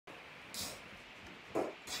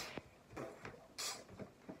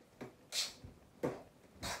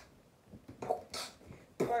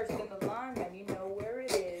First in the line, and you know where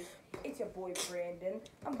it is. It's your boy Brandon.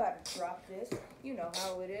 I'm about to drop this. You know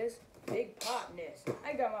how it is. Big potness.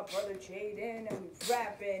 I got my brother Jaden and we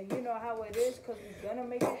rapping. You know how it is, cause we gonna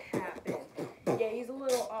make it happen. Yeah, he's a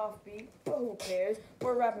little offbeat, but who cares?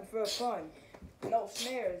 We're rapping for fun. No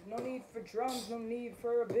snares, no need for drums, no need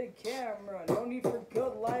for a big camera, no need for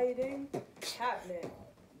good lighting. Happening.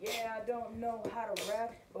 Yeah, I don't know how to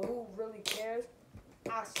rap, but who really cares?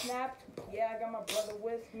 I snapped. Yeah, I got my brother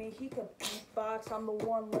with me. He could beatbox. I'm the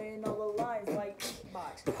one laying all the lines like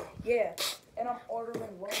beatbox. Yeah, and I'm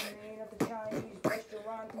ordering lo mein at the Chinese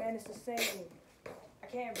restaurant. Man, it's the same. I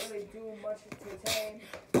can't really do much to tame,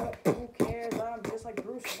 but who cares? I'm just like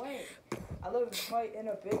Bruce Wayne. I live right in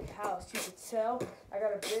a big house. You could tell I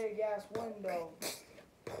got a big ass window.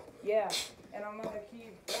 Yeah, and I'm gonna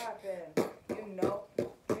keep rapping. You know.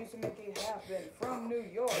 To make it happen. From New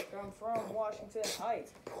York, I'm from Washington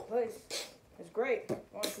Heights. Place is great.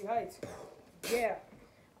 Want to see Heights? Yeah.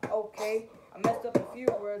 Okay. I messed up a few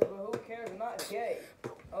words, but who cares? I'm not gay.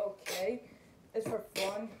 Okay. It's for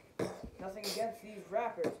fun. Nothing against these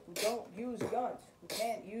rappers who don't use guns, who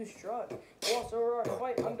can't use drugs, who also are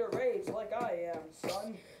quite underage like I am,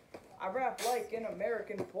 son. I rap like an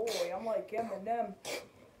American boy. I'm like Eminem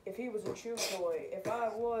if he was a chew toy. If I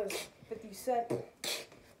was 50 Cent.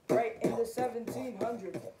 Right in the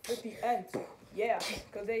 1700s, 50 ends. Yeah,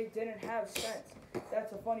 because they didn't have sense.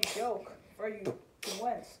 That's a funny joke for you to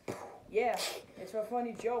wince. Yeah, it's a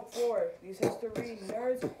funny joke for these history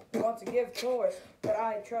nerds who want to give tours. But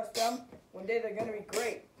I trust them. One day they're going to be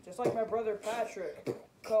great. Just like my brother Patrick.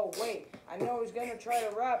 Wait, I know he's going to try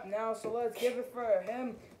to rap now, so let's give it for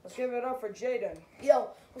him. Let's give it up for Jaden. Yo,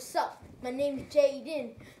 what's up? My name's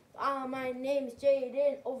Jaden. My name's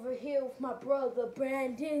Jaden, over here with my brother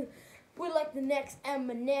Brandon. We're like the next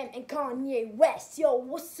Eminem and Kanye West. Yo,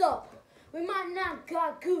 what's up? We might not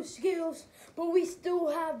got good skills, but we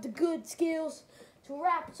still have the good skills to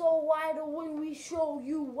rap so wide when we show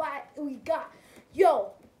you what we got.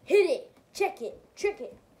 Yo, hit it, check it, trick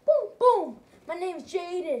it, boom, boom. My name's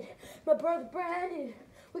Jaden, my brother Brandon.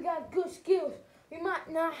 We got good skills. We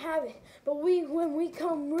might not have it, but when we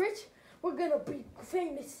come rich, we're gonna be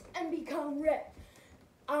famous and become rich.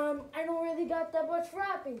 I don't really got that much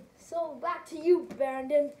rapping. So back to you,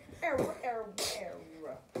 Brandon. Era.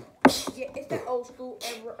 Yeah, it's that old school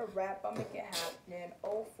era of rap. I make it happen.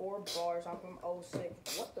 04 bars. I'm from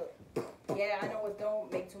 06. What the? Yeah, I know it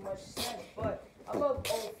don't make too much sense, but I love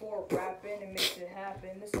 04 rapping. It makes it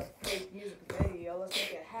happen. This is a fake music video. Let's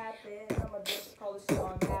make it happen. I'ma just call this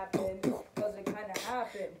song Happen because it kind of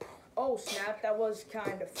happened. Oh snap, that was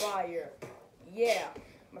kind of fire. Yeah,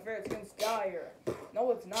 my favorite skin's Dire.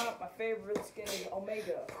 No, it's not. My favorite skin is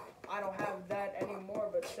Omega. I don't have that anymore,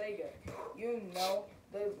 but Sega. You know,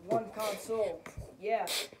 the one console. Yeah,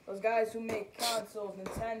 those guys who make consoles,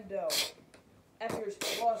 Nintendo. F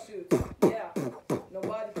your lawsuits. Yeah,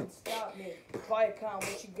 nobody can stop me. Viacom,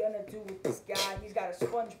 what you gonna do with this guy? He's got a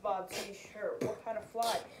SpongeBob t-shirt. What kind of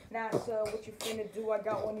fly? NASA, what you finna do? I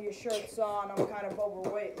got one of your shirts on. I'm kind of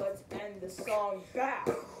overweight. Let's end the song back.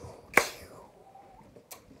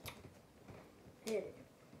 Hit it.